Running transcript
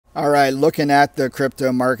All right, looking at the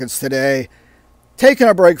crypto markets today, taking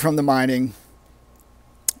a break from the mining,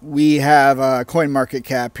 we have a coin market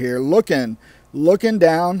cap here looking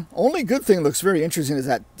down. Only good thing looks very interesting is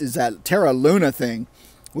that Terra Luna thing,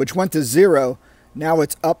 which went to zero. Now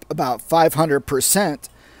it's up about 500%.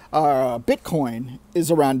 Bitcoin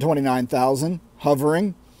is around 29,000,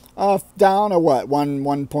 hovering. Down a what?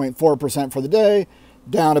 1.4% for the day,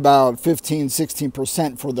 down about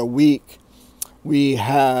 16% for the week. We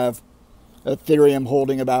have Ethereum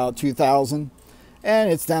holding about 2,000,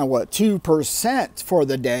 and it's down what, 2% for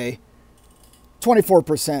the day,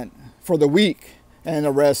 24% for the week, and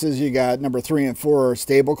the rest is you got number 3 and 4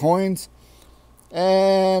 stable coins,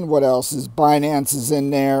 and what else is Binance is in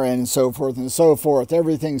there, and so forth and so forth.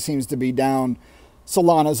 Everything seems to be down.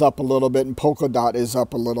 Solana's up a little bit, and Polkadot is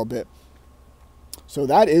up a little bit. So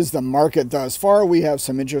that is the market thus far. We have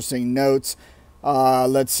some interesting notes.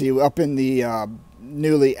 Let's see, up in the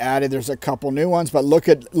newly added, there's a couple new ones, but look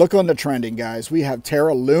on the trending, guys. We have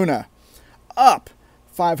Terra Luna up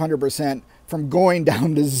 500% from going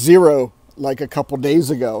down to zero like a couple days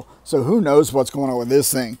ago. So who knows what's going on with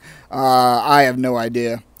this thing? I have no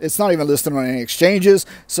idea. It's not even listed on any exchanges.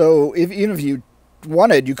 So even if you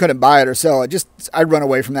wanted, you couldn't buy it or sell it. I'd run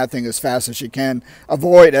away from that thing as fast as you can.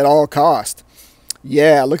 Avoid at all cost.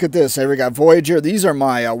 Yeah, look at this. Here we got Voyager. These are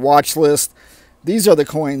my watch list. These are the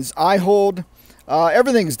coins I hold.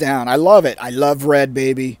 Everything's down. I love it. I love red,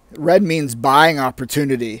 baby. Red means buying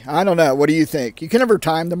opportunity. I don't know. What do you think? You can never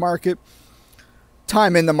time the market.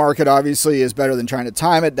 Time in the market, obviously, is better than trying to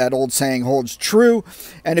time it. That old saying holds true.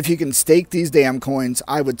 And if you can stake these damn coins,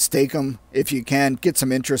 I would stake them if you can. Get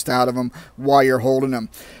some interest out of them while you're holding them.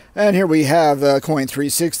 And here we have the coin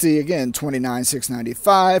 360. Again,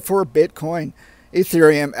 29,695 for Bitcoin.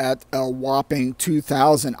 Ethereum at a whopping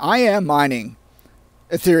 2,000. I am mining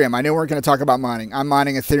Ethereum. I know we're going to talk about mining. I'm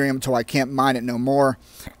mining Ethereum until I can't mine it no more,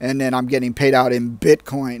 and then I'm getting paid out in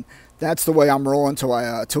Bitcoin. That's the way I'm rolling till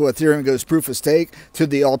Ethereum goes proof of stake to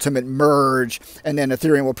the ultimate merge, and then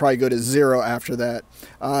Ethereum will probably go to zero after that.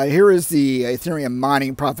 Here is the Ethereum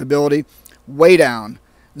mining profitability, way down,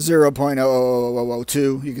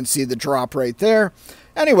 0.00002. You can see the drop right there.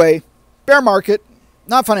 Anyway, bear market,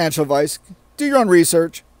 not financial advice. Do your own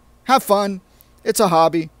research. Have fun. It's a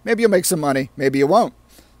hobby. Maybe you'll make some money. Maybe you won't.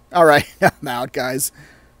 All right, I'm out, guys.